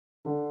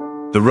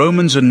The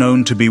Romans are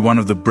known to be one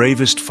of the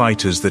bravest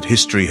fighters that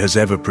history has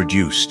ever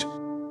produced.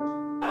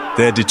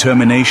 Their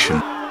determination,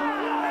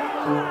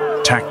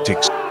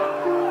 tactics,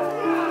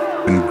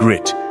 and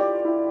grit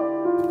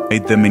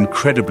made them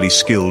incredibly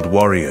skilled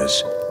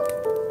warriors.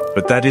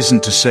 But that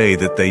isn't to say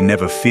that they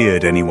never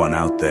feared anyone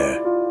out there.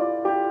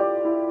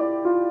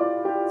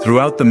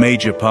 Throughout the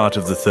major part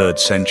of the 3rd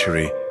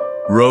century,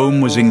 Rome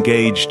was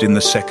engaged in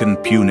the Second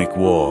Punic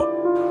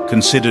War,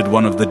 considered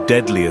one of the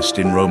deadliest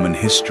in Roman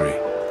history.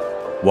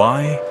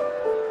 Why?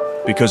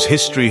 Because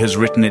history has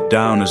written it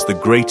down as the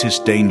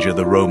greatest danger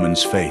the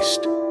Romans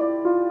faced.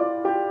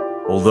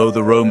 Although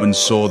the Romans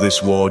saw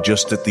this war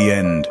just at the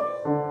end,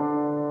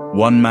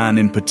 one man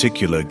in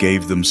particular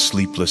gave them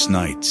sleepless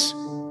nights.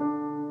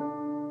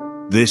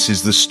 This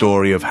is the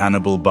story of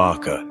Hannibal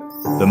Barca,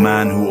 the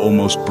man who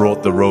almost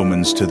brought the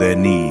Romans to their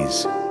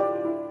knees.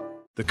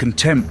 The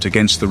contempt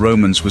against the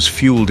Romans was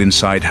fueled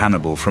inside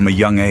Hannibal from a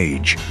young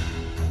age.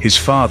 His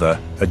father,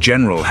 a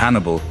general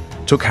Hannibal,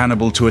 took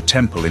Hannibal to a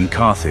temple in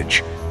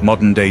Carthage,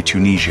 modern-day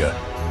Tunisia,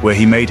 where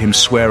he made him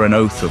swear an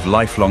oath of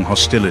lifelong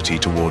hostility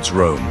towards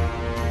Rome.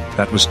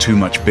 That was too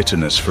much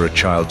bitterness for a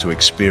child to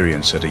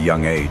experience at a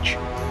young age.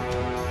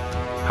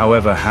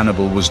 However,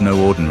 Hannibal was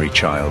no ordinary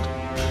child.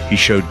 He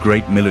showed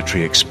great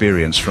military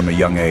experience from a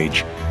young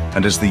age,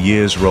 and as the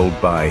years rolled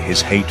by,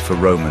 his hate for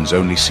Romans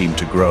only seemed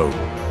to grow.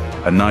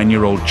 A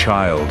 9-year-old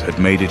child had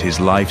made it his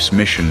life's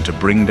mission to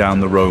bring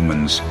down the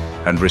Romans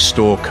and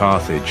restore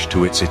Carthage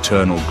to its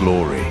eternal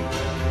glory.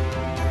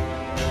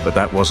 But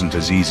that wasn't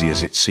as easy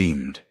as it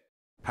seemed.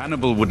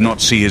 Hannibal would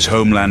not see his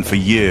homeland for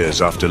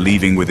years after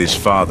leaving with his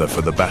father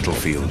for the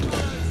battlefield.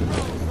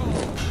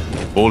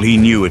 All he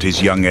knew at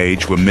his young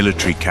age were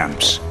military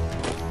camps.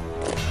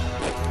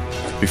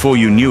 Before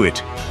you knew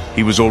it,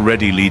 he was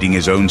already leading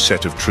his own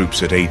set of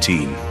troops at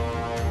 18.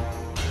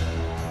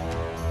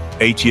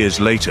 8 years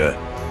later,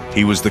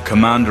 he was the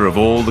commander of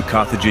all the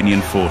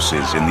Carthaginian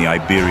forces in the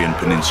Iberian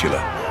Peninsula.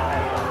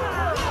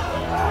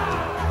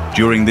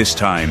 During this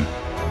time,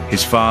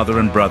 his father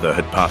and brother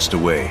had passed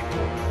away,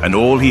 and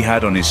all he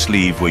had on his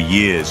sleeve were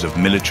years of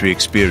military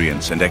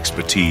experience and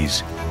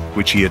expertise,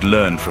 which he had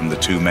learned from the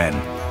two men.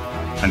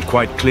 And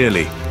quite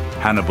clearly,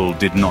 Hannibal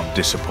did not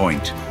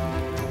disappoint.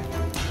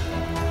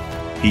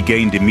 He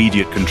gained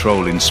immediate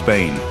control in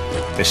Spain,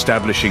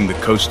 establishing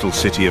the coastal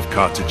city of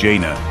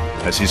Cartagena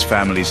as his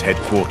family's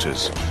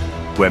headquarters,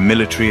 where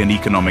military and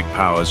economic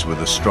powers were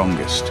the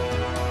strongest.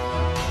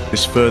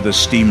 This further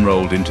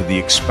steamrolled into the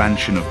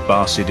expansion of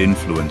Barcid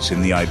influence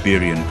in the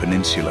Iberian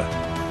Peninsula.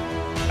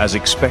 As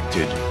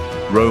expected,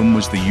 Rome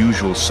was the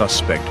usual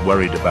suspect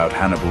worried about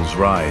Hannibal's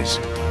rise.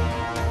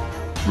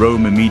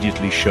 Rome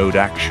immediately showed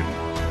action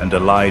and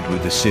allied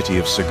with the city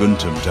of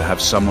Saguntum to have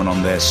someone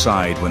on their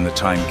side when the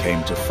time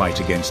came to fight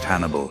against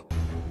Hannibal.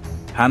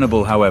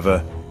 Hannibal,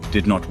 however,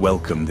 did not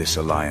welcome this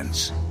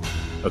alliance.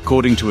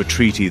 According to a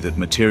treaty that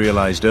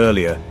materialized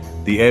earlier,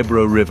 the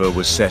Ebro River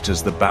was set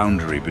as the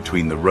boundary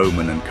between the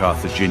Roman and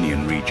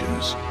Carthaginian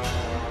regions.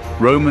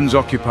 Romans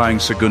occupying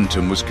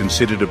Saguntum was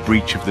considered a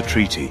breach of the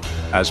treaty,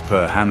 as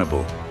per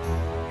Hannibal.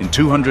 In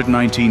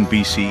 219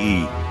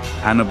 BCE,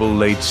 Hannibal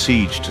laid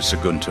siege to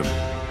Saguntum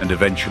and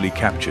eventually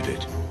captured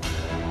it.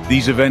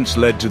 These events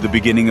led to the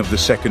beginning of the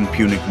Second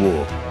Punic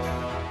War.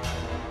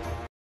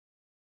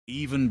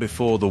 Even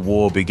before the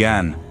war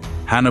began,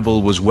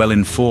 Hannibal was well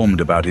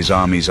informed about his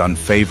army's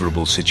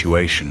unfavorable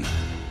situation.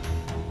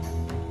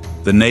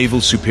 The naval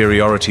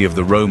superiority of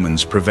the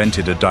Romans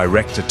prevented a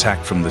direct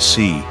attack from the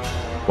sea,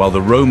 while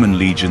the Roman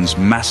legions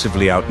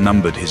massively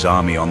outnumbered his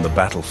army on the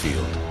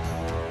battlefield.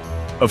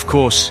 Of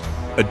course,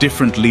 a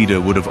different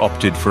leader would have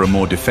opted for a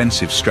more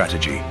defensive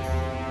strategy.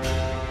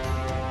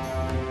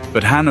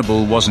 But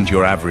Hannibal wasn't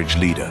your average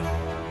leader.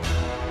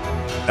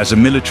 As a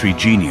military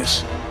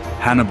genius,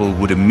 Hannibal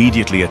would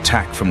immediately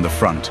attack from the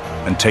front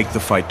and take the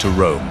fight to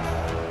Rome,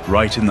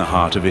 right in the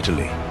heart of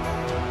Italy.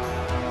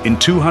 In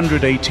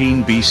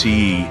 218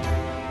 BCE,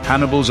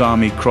 Hannibal's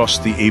army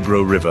crossed the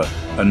Ebro River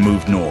and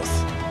moved north.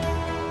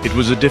 It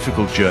was a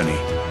difficult journey,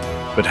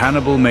 but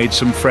Hannibal made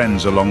some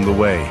friends along the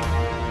way.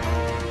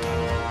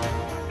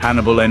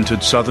 Hannibal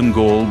entered southern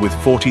Gaul with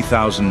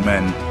 40,000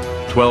 men,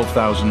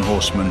 12,000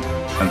 horsemen,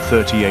 and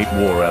 38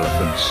 war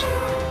elephants.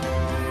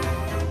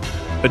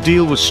 A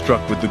deal was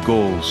struck with the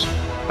Gauls,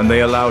 and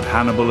they allowed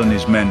Hannibal and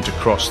his men to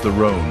cross the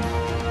Rhone,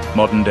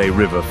 modern-day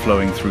river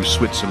flowing through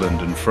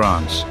Switzerland and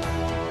France,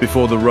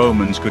 before the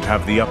Romans could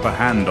have the upper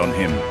hand on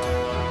him.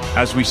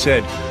 As we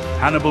said,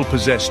 Hannibal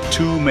possessed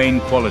two main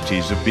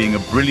qualities of being a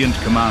brilliant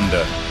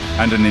commander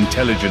and an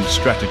intelligent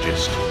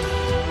strategist.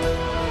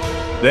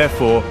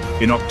 Therefore,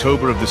 in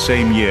October of the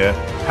same year,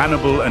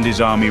 Hannibal and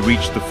his army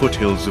reached the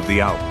foothills of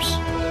the Alps.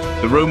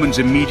 The Romans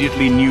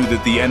immediately knew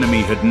that the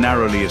enemy had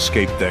narrowly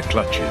escaped their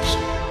clutches.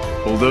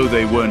 Although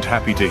they weren't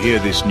happy to hear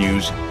this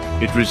news,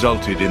 it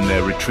resulted in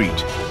their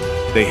retreat.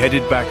 They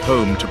headed back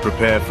home to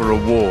prepare for a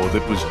war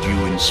that was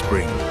due in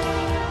spring.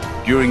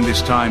 During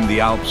this time, the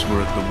Alps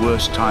were at the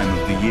worst time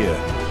of the year,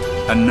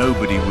 and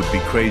nobody would be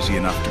crazy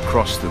enough to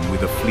cross them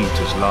with a fleet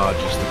as large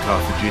as the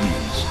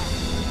Carthaginians.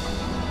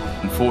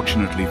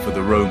 Unfortunately for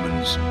the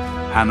Romans,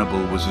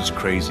 Hannibal was as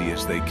crazy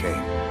as they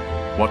came.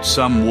 What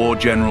some war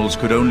generals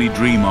could only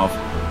dream of,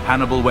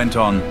 Hannibal went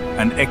on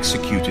and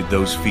executed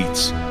those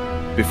feats.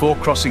 Before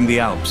crossing the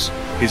Alps,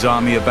 his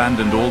army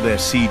abandoned all their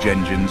siege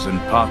engines and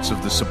parts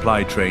of the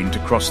supply train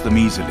to cross them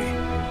easily.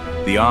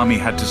 The army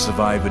had to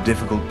survive a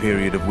difficult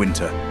period of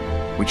winter,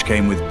 which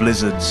came with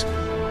blizzards,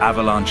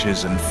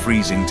 avalanches, and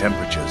freezing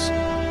temperatures.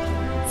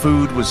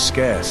 Food was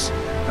scarce,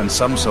 and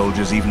some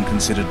soldiers even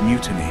considered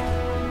mutiny.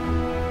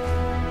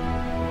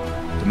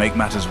 To make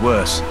matters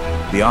worse,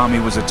 the army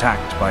was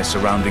attacked by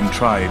surrounding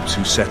tribes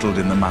who settled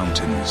in the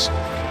mountains.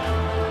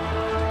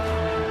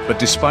 But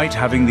despite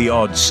having the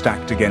odds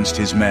stacked against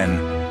his men,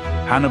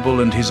 Hannibal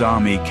and his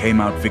army came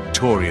out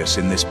victorious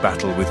in this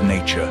battle with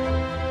nature.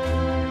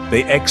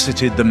 They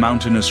exited the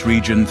mountainous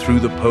region through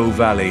the Po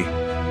Valley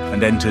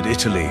and entered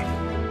Italy,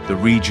 the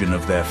region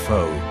of their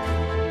foe.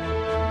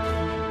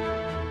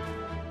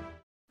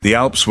 The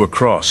Alps were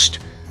crossed,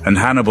 and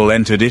Hannibal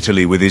entered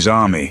Italy with his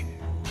army.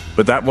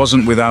 But that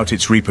wasn't without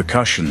its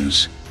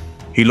repercussions.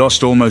 He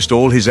lost almost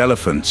all his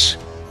elephants,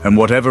 and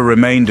whatever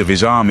remained of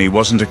his army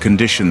wasn't a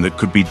condition that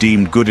could be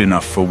deemed good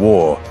enough for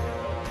war.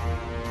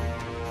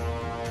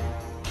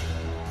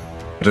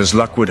 But as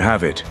luck would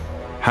have it,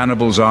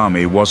 Hannibal's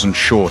army wasn't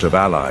short of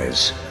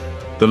allies.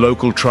 The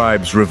local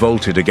tribes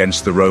revolted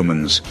against the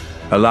Romans,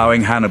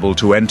 allowing Hannibal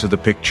to enter the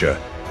picture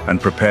and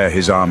prepare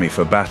his army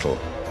for battle.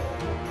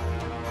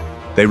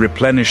 They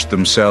replenished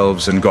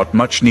themselves and got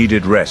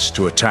much-needed rest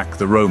to attack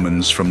the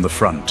Romans from the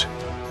front.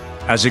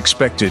 As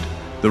expected,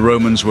 the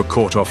Romans were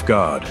caught off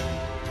guard.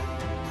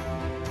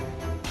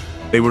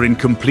 They were in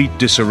complete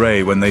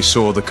disarray when they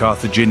saw the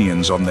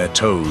Carthaginians on their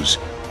toes,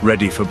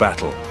 ready for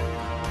battle.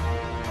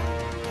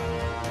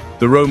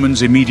 The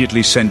Romans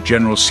immediately sent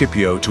General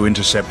Scipio to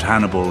intercept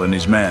Hannibal and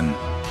his men.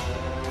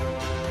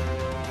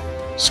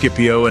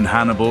 Scipio and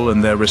Hannibal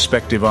and their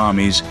respective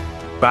armies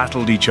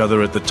battled each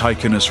other at the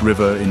Ticinus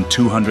River in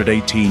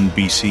 218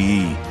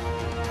 BCE.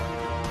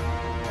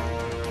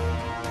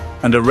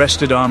 And a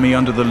rested army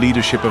under the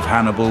leadership of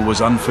Hannibal was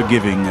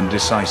unforgiving and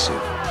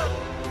decisive.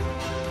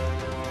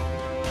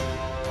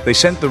 They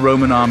sent the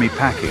Roman army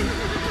packing,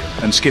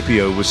 and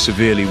Scipio was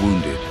severely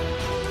wounded.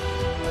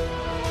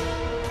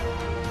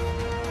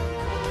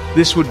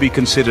 This would be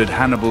considered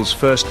Hannibal's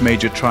first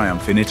major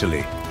triumph in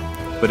Italy,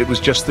 but it was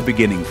just the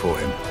beginning for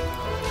him.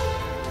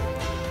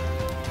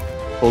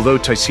 Although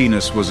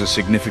Ticinus was a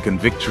significant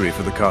victory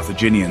for the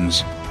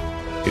Carthaginians,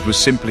 it was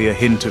simply a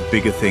hint of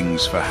bigger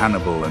things for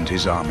Hannibal and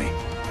his army.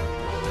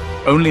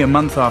 Only a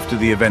month after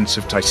the events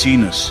of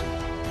Ticinus,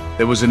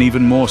 there was an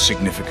even more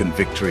significant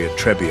victory at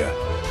Trebia.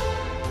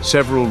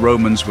 Several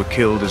Romans were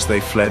killed as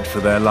they fled for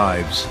their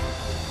lives,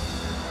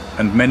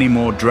 and many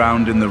more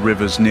drowned in the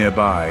rivers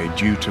nearby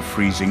due to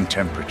freezing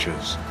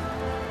temperatures.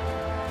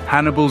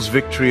 Hannibal's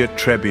victory at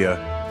Trebia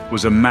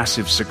was a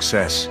massive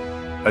success,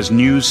 as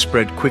news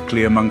spread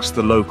quickly amongst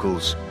the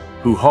locals,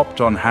 who hopped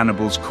on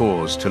Hannibal's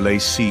cause to lay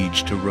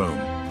siege to Rome.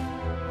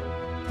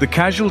 The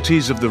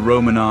casualties of the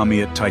Roman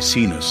army at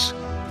Ticinus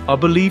are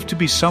believed to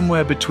be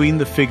somewhere between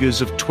the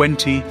figures of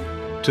 20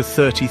 to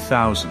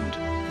 30,000.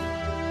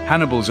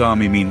 Hannibal's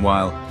army,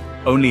 meanwhile,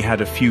 only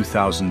had a few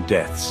thousand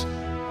deaths,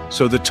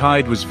 so the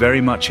tide was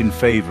very much in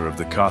favor of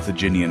the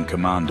Carthaginian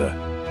commander.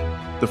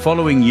 The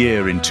following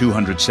year, in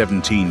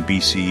 217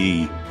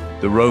 BCE,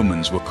 the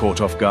Romans were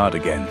caught off guard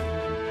again.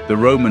 The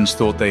Romans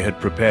thought they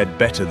had prepared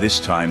better this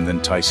time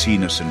than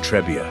Ticinus and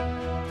Trebia.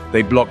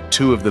 They blocked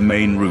two of the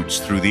main routes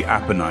through the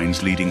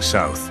Apennines leading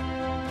south.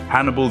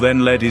 Hannibal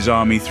then led his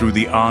army through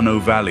the Arno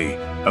Valley,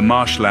 a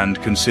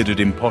marshland considered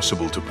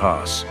impossible to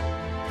pass.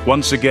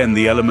 Once again,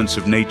 the elements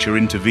of nature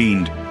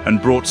intervened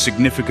and brought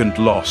significant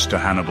loss to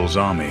Hannibal's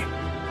army.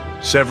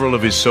 Several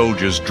of his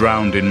soldiers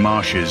drowned in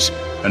marshes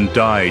and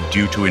died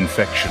due to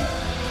infection.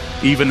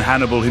 Even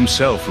Hannibal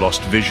himself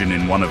lost vision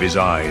in one of his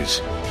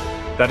eyes.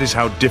 That is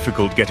how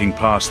difficult getting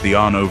past the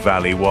Arno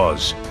Valley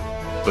was.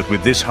 But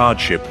with this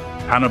hardship,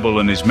 Hannibal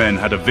and his men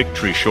had a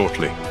victory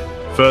shortly.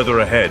 Further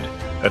ahead,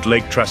 at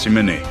Lake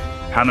Trasimene,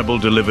 Hannibal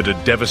delivered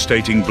a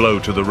devastating blow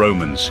to the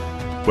Romans,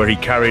 where he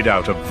carried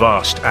out a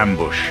vast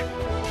ambush.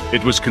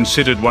 It was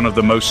considered one of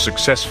the most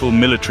successful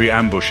military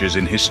ambushes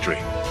in history.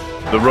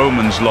 The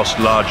Romans lost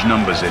large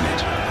numbers in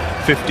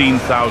it.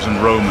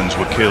 15,000 Romans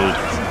were killed,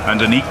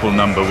 and an equal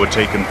number were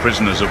taken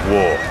prisoners of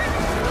war.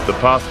 The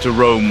path to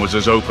Rome was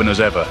as open as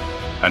ever,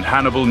 and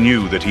Hannibal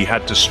knew that he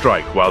had to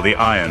strike while the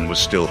iron was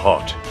still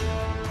hot.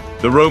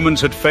 The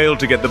Romans had failed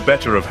to get the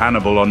better of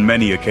Hannibal on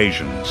many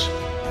occasions.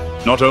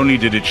 Not only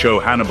did it show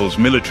Hannibal's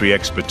military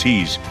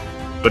expertise,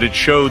 but it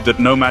showed that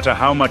no matter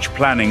how much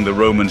planning the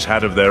Romans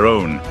had of their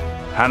own,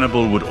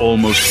 Hannibal would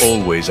almost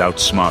always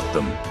outsmart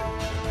them.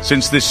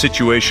 Since this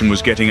situation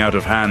was getting out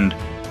of hand,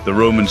 the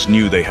Romans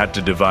knew they had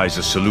to devise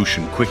a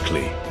solution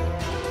quickly.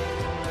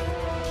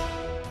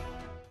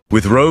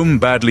 With Rome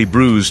badly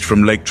bruised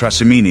from Lake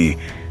Trasimene,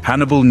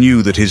 Hannibal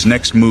knew that his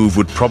next move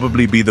would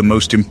probably be the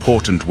most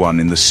important one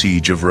in the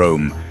siege of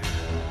Rome.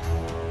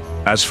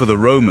 As for the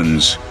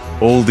Romans,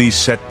 all these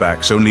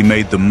setbacks only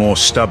made them more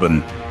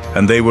stubborn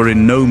and they were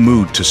in no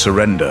mood to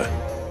surrender.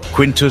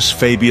 Quintus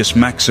Fabius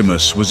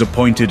Maximus was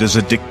appointed as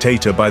a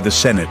dictator by the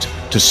Senate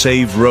to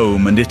save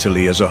Rome and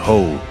Italy as a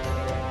whole.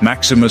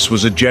 Maximus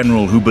was a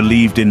general who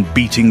believed in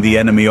beating the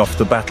enemy off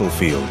the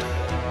battlefield.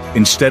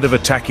 Instead of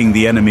attacking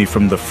the enemy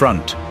from the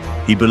front,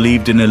 he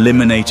believed in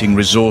eliminating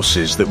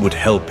resources that would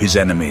help his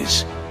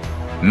enemies.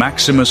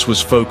 Maximus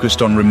was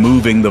focused on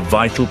removing the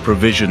vital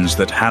provisions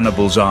that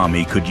Hannibal's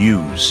army could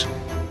use.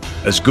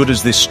 As good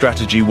as this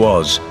strategy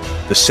was,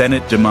 the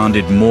Senate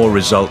demanded more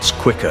results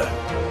quicker.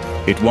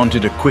 It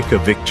wanted a quicker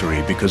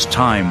victory because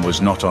time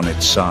was not on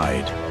its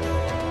side.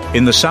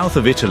 In the south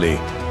of Italy,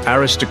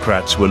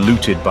 aristocrats were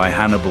looted by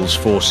Hannibal's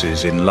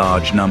forces in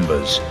large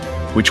numbers,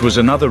 which was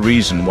another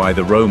reason why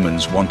the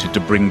Romans wanted to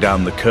bring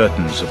down the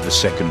curtains of the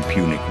Second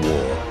Punic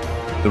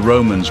War. The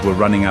Romans were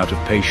running out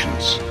of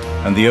patience,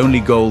 and the only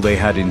goal they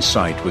had in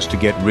sight was to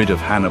get rid of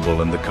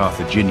Hannibal and the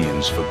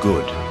Carthaginians for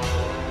good.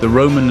 The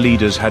Roman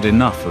leaders had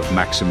enough of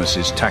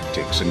Maximus's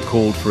tactics and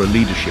called for a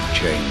leadership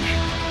change.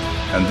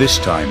 And this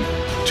time,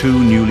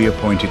 two newly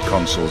appointed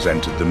consuls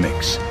entered the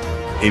mix,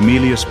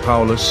 Aemilius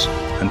Paulus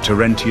and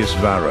Terentius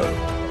Varro.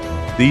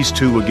 These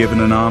two were given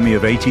an army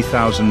of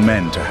 80,000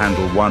 men to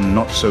handle one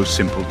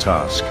not-so-simple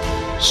task,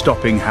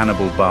 stopping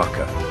Hannibal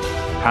Barca.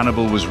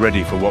 Hannibal was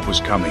ready for what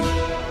was coming.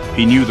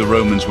 He knew the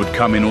Romans would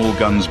come in all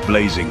guns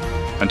blazing,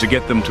 and to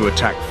get them to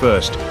attack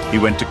first, he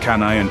went to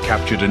Cannae and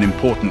captured an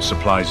important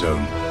supply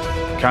zone.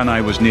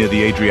 Cannae was near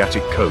the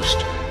Adriatic coast.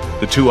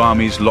 The two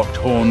armies locked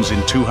horns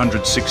in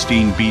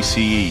 216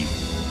 BCE.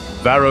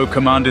 Varro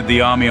commanded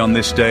the army on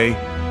this day,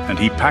 and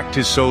he packed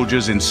his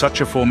soldiers in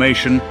such a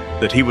formation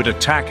that he would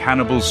attack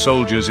Hannibal's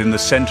soldiers in the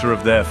center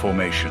of their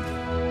formation.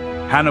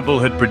 Hannibal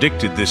had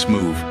predicted this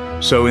move,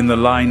 so in the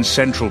line's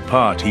central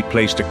part he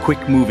placed a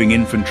quick-moving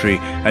infantry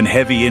and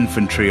heavy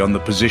infantry on the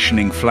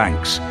positioning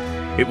flanks.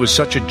 It was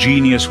such a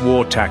genius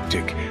war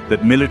tactic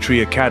that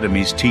military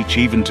academies teach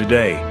even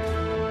today.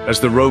 As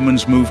the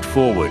Romans moved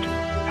forward,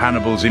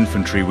 Hannibal's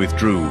infantry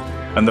withdrew,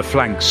 and the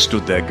flanks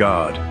stood their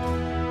guard.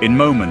 In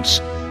moments,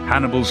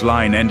 Hannibal's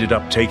line ended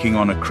up taking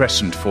on a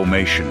crescent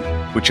formation,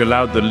 which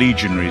allowed the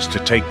legionaries to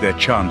take their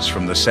chance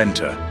from the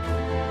center.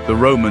 The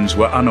Romans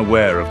were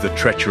unaware of the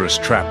treacherous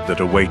trap that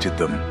awaited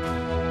them.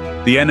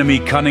 The enemy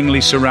cunningly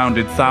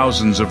surrounded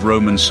thousands of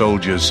Roman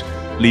soldiers,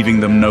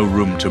 leaving them no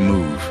room to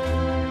move.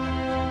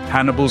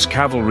 Hannibal's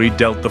cavalry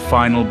dealt the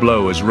final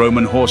blow as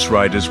Roman horse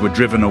riders were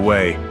driven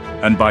away,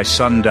 and by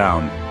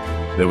sundown,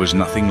 there was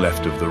nothing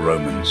left of the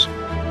Romans.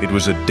 It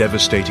was a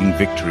devastating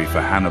victory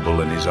for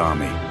Hannibal and his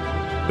army.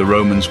 The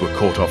Romans were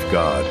caught off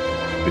guard.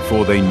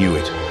 Before they knew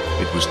it,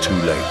 it was too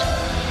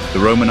late. The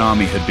Roman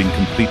army had been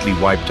completely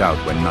wiped out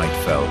when night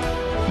fell,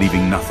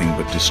 leaving nothing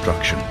but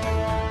destruction.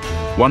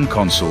 One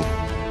consul,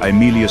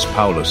 Aemilius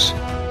Paulus,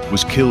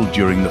 was killed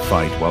during the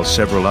fight while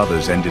several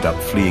others ended up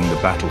fleeing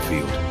the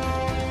battlefield.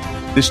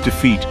 This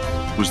defeat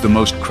was the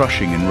most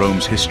crushing in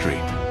Rome's history,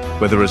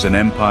 whether as an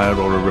empire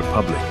or a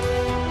republic.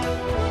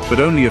 But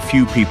only a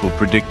few people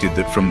predicted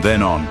that from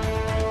then on,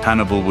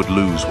 Hannibal would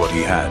lose what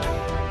he had.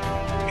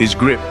 His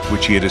grip,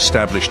 which he had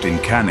established in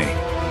Cannae,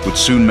 would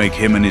soon make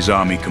him and his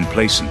army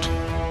complacent,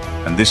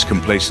 and this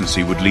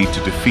complacency would lead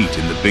to defeat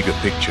in the bigger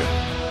picture.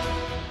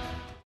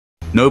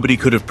 Nobody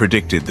could have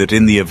predicted that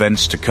in the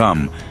events to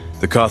come,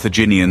 the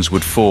Carthaginians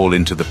would fall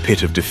into the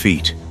pit of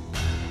defeat.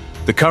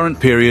 The current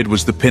period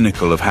was the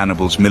pinnacle of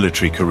Hannibal's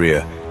military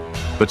career,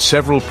 but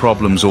several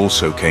problems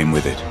also came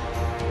with it.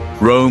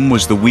 Rome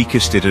was the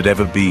weakest it had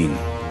ever been,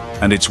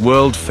 and its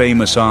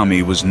world-famous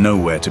army was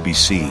nowhere to be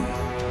seen.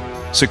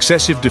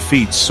 Successive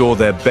defeats saw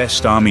their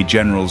best army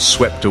generals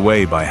swept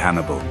away by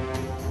Hannibal,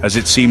 as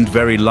it seemed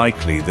very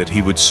likely that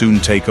he would soon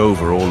take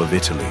over all of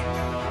Italy.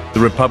 The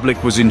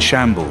Republic was in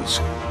shambles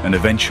and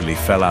eventually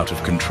fell out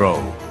of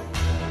control.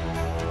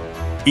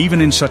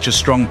 Even in such a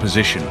strong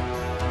position,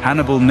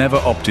 Hannibal never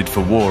opted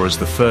for war as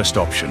the first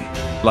option,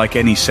 like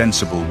any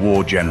sensible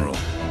war general.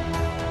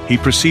 He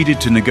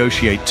proceeded to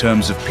negotiate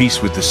terms of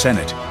peace with the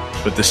Senate,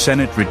 but the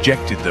Senate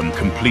rejected them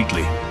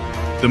completely.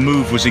 The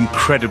move was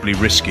incredibly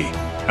risky,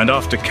 and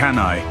after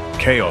Cannae,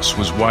 chaos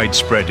was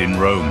widespread in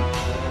Rome.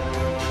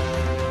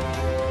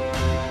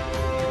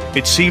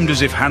 It seemed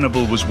as if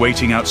Hannibal was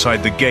waiting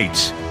outside the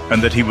gates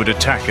and that he would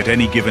attack at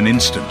any given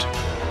instant.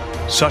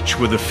 Such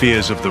were the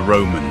fears of the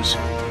Romans.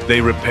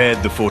 They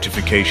repaired the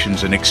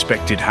fortifications and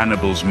expected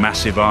Hannibal's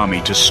massive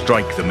army to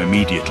strike them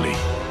immediately.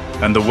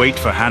 And the wait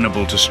for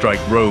Hannibal to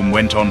strike Rome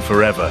went on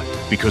forever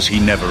because he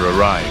never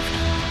arrived.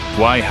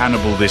 Why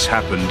Hannibal this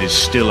happened is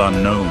still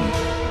unknown.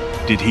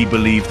 Did he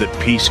believe that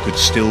peace could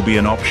still be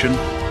an option?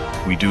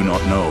 We do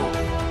not know.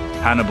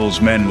 Hannibal's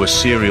men were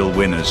serial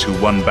winners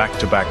who won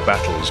back-to-back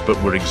battles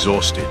but were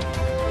exhausted.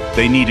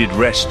 They needed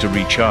rest to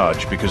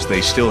recharge because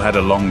they still had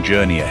a long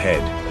journey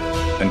ahead.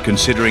 And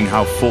considering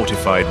how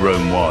fortified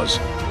Rome was,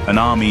 an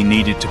army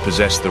needed to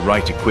possess the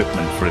right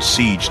equipment for a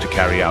siege to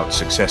carry out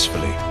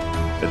successfully.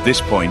 At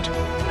this point,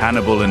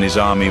 Hannibal and his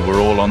army were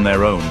all on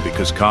their own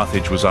because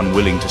Carthage was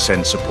unwilling to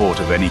send support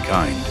of any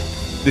kind.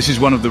 This is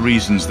one of the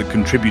reasons that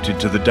contributed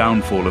to the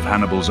downfall of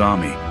Hannibal's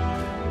army.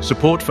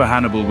 Support for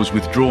Hannibal was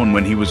withdrawn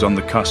when he was on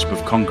the cusp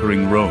of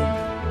conquering Rome.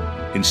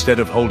 Instead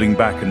of holding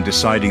back and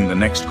deciding the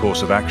next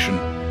course of action,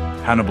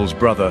 Hannibal's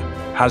brother,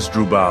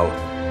 Hasdrubal,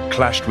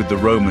 clashed with the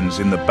Romans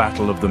in the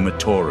Battle of the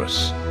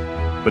Treacherous.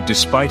 But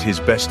despite his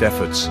best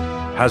efforts,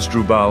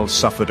 Hasdrubal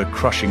suffered a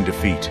crushing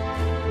defeat,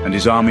 and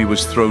his army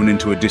was thrown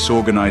into a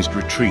disorganized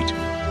retreat.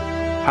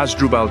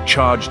 Hasdrubal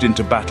charged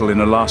into battle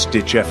in a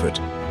last-ditch effort,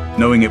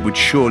 knowing it would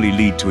surely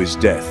lead to his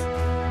death.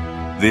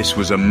 This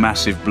was a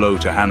massive blow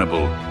to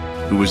Hannibal,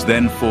 who was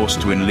then forced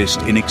to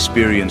enlist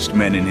inexperienced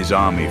men in his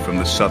army from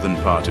the southern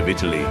part of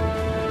Italy.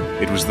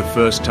 It was the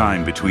first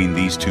time between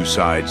these two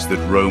sides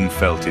that Rome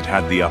felt it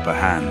had the upper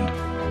hand.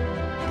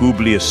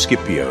 Publius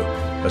Scipio,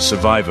 a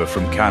survivor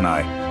from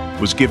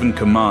Cannae, was given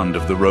command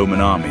of the Roman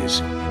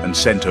armies and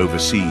sent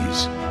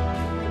overseas.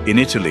 In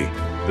Italy,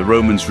 the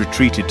Romans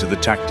retreated to the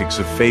tactics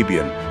of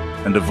Fabian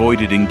and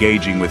avoided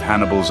engaging with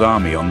Hannibal's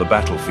army on the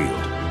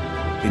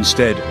battlefield.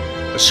 Instead,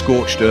 a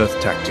scorched earth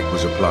tactic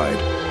was applied,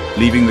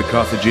 leaving the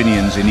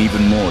Carthaginians in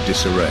even more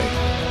disarray.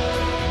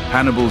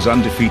 Hannibal's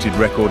undefeated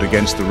record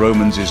against the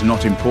Romans is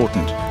not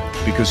important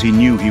because he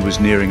knew he was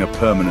nearing a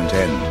permanent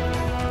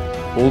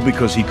end. All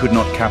because he could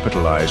not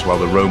capitalize while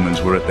the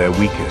Romans were at their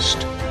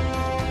weakest.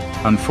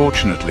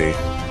 Unfortunately,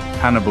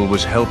 Hannibal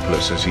was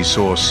helpless as he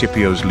saw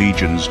Scipio's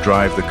legions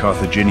drive the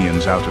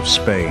Carthaginians out of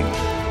Spain.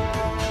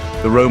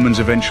 The Romans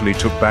eventually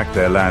took back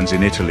their lands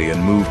in Italy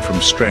and moved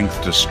from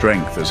strength to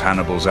strength as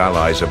Hannibal's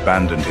allies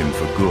abandoned him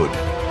for good.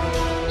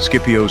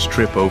 Scipio's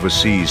trip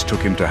overseas took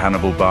him to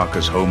Hannibal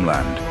Barca's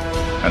homeland,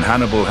 and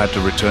Hannibal had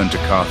to return to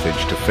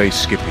Carthage to face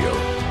Scipio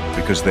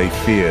because they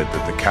feared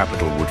that the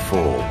capital would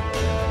fall.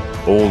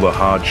 All the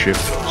hardship,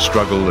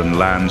 struggle, and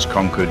lands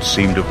conquered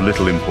seemed of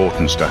little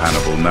importance to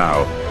Hannibal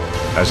now,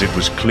 as it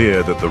was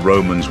clear that the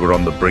Romans were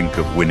on the brink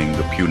of winning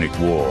the Punic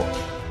War.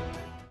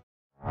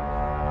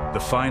 The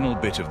final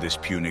bit of this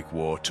Punic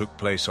War took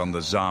place on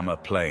the Zama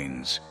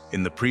Plains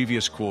in the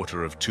previous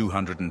quarter of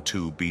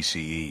 202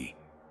 BCE.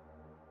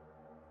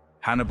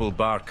 Hannibal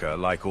Barca,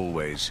 like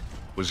always,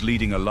 was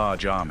leading a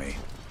large army.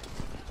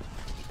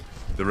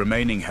 The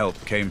remaining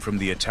help came from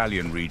the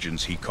Italian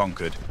regions he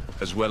conquered,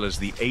 as well as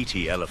the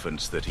 80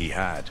 elephants that he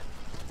had.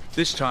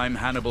 This time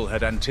Hannibal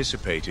had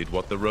anticipated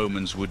what the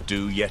Romans would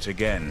do yet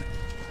again,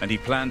 and he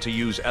planned to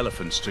use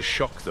elephants to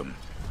shock them.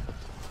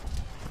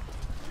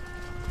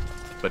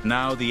 But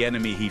now the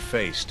enemy he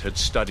faced had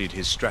studied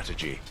his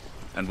strategy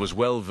and was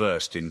well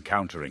versed in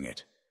countering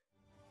it.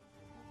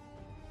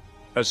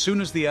 As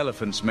soon as the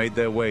elephants made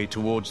their way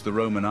towards the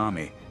Roman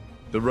army,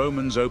 the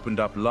Romans opened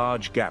up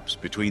large gaps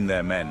between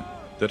their men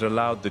that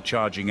allowed the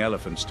charging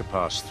elephants to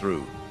pass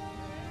through.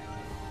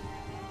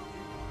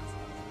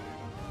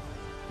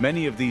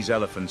 Many of these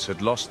elephants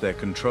had lost their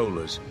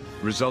controllers,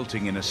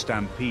 resulting in a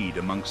stampede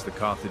amongst the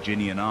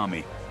Carthaginian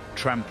army,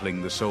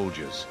 trampling the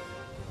soldiers.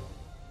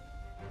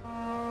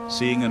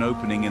 Seeing an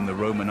opening in the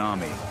Roman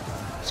army,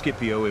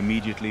 Scipio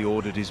immediately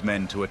ordered his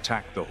men to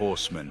attack the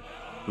horsemen,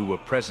 who were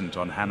present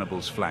on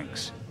Hannibal's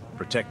flanks,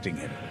 protecting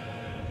him.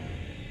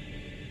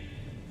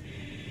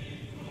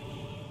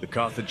 The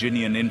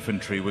Carthaginian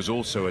infantry was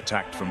also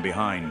attacked from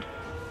behind,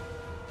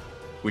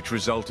 which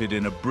resulted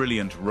in a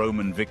brilliant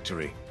Roman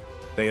victory.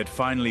 They had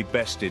finally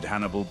bested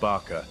Hannibal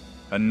Barca,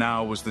 and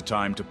now was the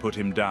time to put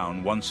him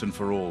down once and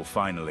for all,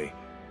 finally.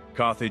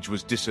 Carthage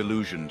was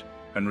disillusioned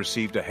and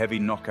received a heavy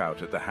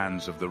knockout at the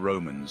hands of the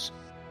Romans.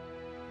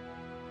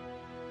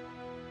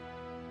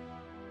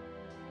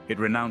 It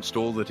renounced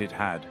all that it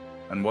had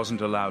and wasn't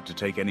allowed to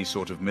take any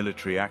sort of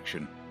military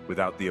action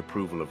without the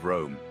approval of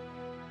Rome.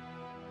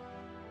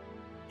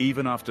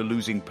 Even after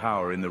losing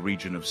power in the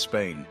region of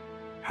Spain,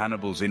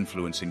 Hannibal's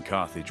influence in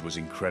Carthage was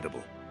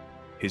incredible.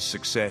 His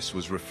success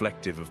was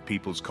reflective of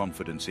people's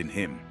confidence in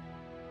him.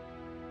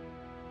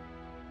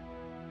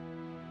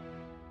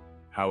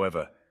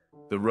 However,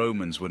 the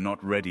Romans were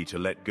not ready to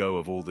let go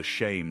of all the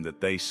shame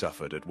that they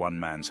suffered at one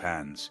man's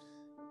hands.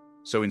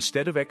 So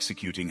instead of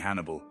executing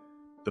Hannibal,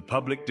 the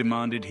public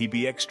demanded he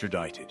be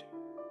extradited.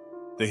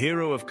 The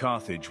hero of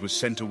Carthage was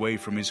sent away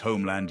from his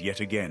homeland yet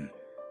again,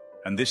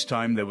 and this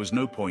time there was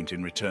no point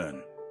in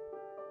return.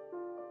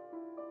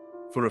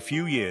 For a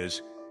few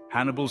years,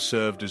 Hannibal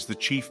served as the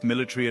chief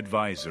military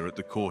advisor at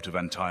the court of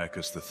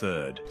Antiochus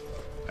III,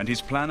 and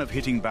his plan of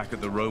hitting back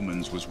at the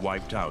Romans was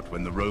wiped out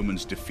when the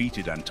Romans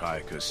defeated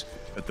Antiochus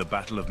at the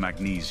Battle of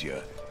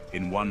Magnesia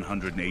in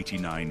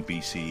 189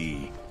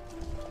 BCE.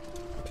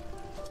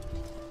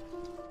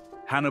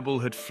 Hannibal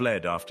had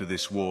fled after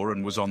this war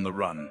and was on the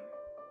run.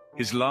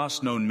 His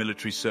last known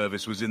military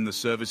service was in the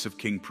service of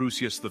King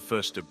Prusius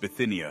I of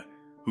Bithynia,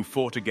 who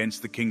fought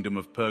against the kingdom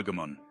of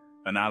Pergamon,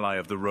 an ally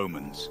of the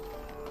Romans.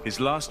 His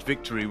last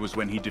victory was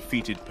when he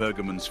defeated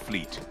Pergamon's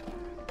fleet.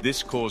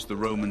 This caused the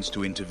Romans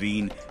to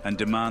intervene and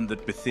demand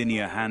that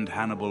Bithynia hand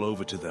Hannibal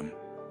over to them.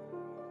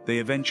 They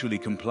eventually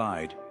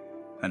complied,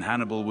 and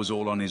Hannibal was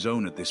all on his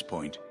own at this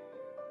point.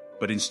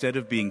 But instead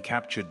of being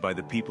captured by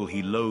the people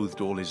he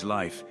loathed all his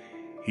life,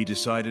 he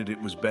decided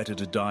it was better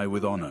to die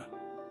with honor.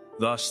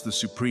 Thus, the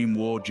supreme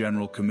war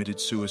general committed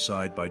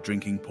suicide by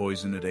drinking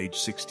poison at age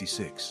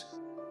 66.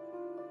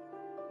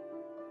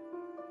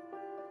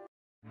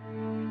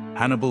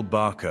 Hannibal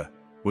Barca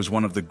was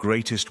one of the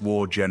greatest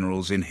war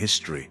generals in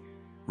history,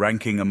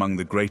 ranking among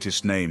the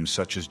greatest names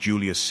such as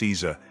Julius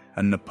Caesar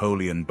and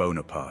Napoleon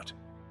Bonaparte.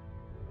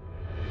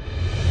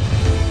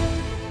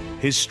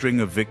 His string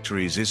of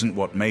victories isn't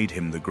what made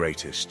him the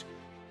greatest,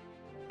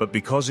 but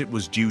because it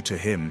was due to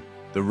him,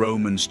 the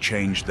Romans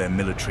changed their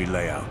military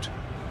layout.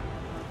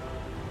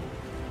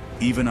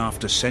 Even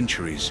after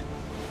centuries,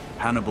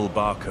 Hannibal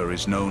Barca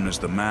is known as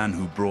the man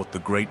who brought the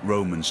great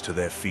Romans to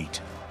their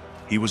feet.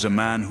 He was a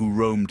man who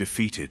Rome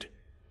defeated,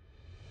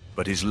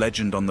 but his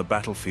legend on the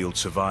battlefield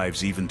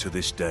survives even to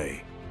this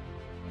day.